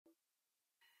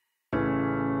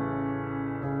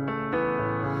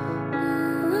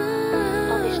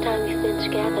we've been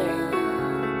together,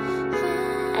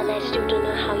 and I still don't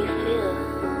know how you feel.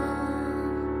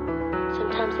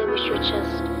 Sometimes I wish you'd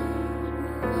just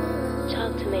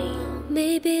talk to me.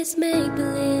 Maybe it's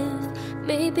make-believe,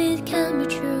 maybe it can be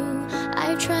true.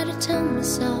 I try to tell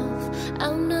myself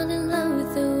I'm not in love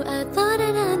with you. I thought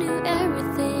that I knew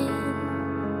everything.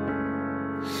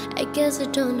 I guess I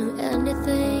don't know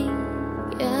anything,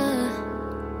 yeah.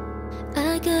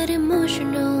 I got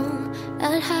emotional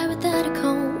and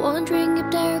hypothetical, wondering if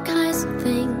there are kinds of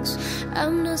things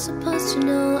I'm not supposed to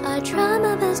know. I try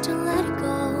my best to let it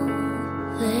go,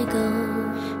 let go.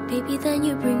 Baby, then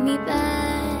you bring me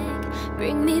back,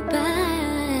 bring me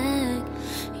back.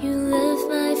 You lift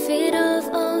my feet off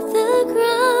of the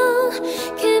ground,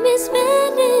 keep me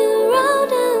spinning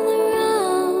round and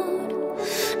around.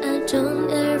 I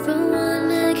don't ever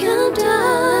wanna come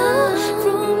down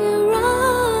from your arms.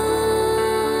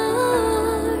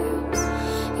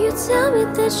 You tell me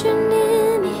that you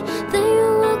need me, then you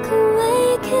walk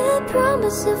away. Can't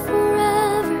promise it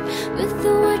forever, with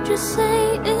the word you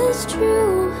say is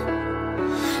true.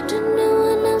 Don't know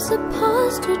what I'm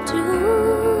supposed to do.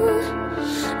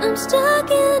 I'm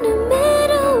stuck in the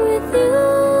middle with you,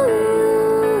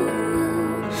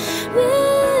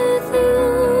 with you.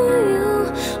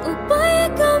 Oh boy, you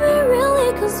got me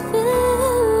really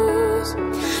confused.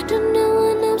 Don't know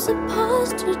what I'm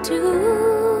supposed to do.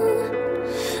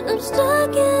 I'm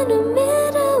stuck in the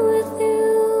middle with you.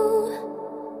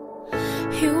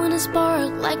 You wanna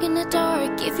spark like in the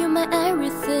dark, give you my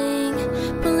everything,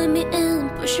 pulling me in,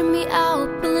 pushing me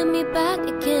out, pulling me back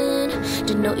again.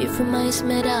 Don't know if your mind's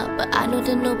made up, but I know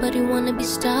that nobody wanna be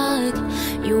stuck.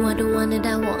 You are the one that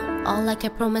I want, all I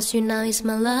can promise you now is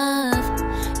my love.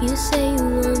 You say you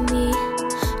want me,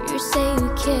 you say you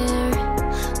care.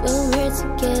 When we're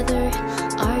together,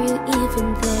 are you even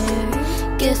there?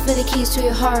 Give me the keys to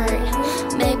your heart,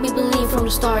 make me believe from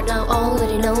the start. Now I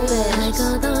already know this. I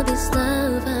got all this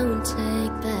love I won't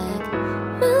take back.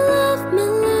 My love, my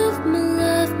love, my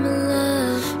love, my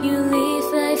love. You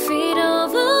leave my feet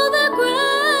over the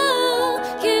ground,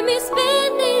 keep me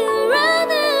spinning around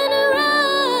and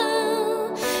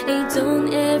around. I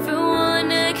don't ever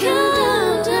wanna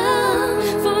come down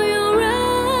for your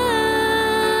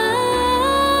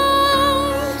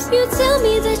arms. You tell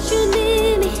me that you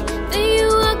need me, then you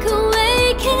walk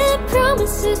away. Can't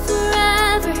promise it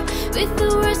forever, with the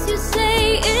words you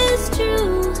say is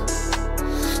true.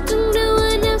 Don't know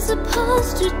what I'm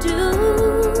supposed to do.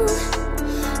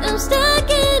 I'm stuck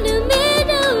in the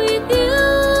middle with you,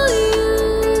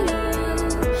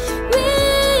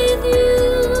 with you.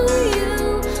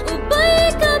 Oh boy,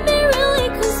 you got me really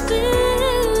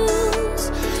confused.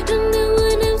 Don't know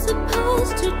what I'm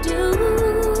supposed to do.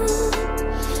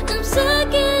 I'm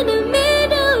stuck in the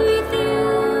middle with you.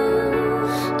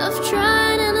 I've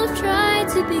tried and I've tried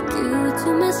to be good to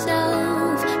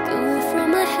myself, good from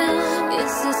my health.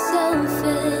 It's so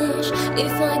selfish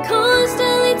if I can't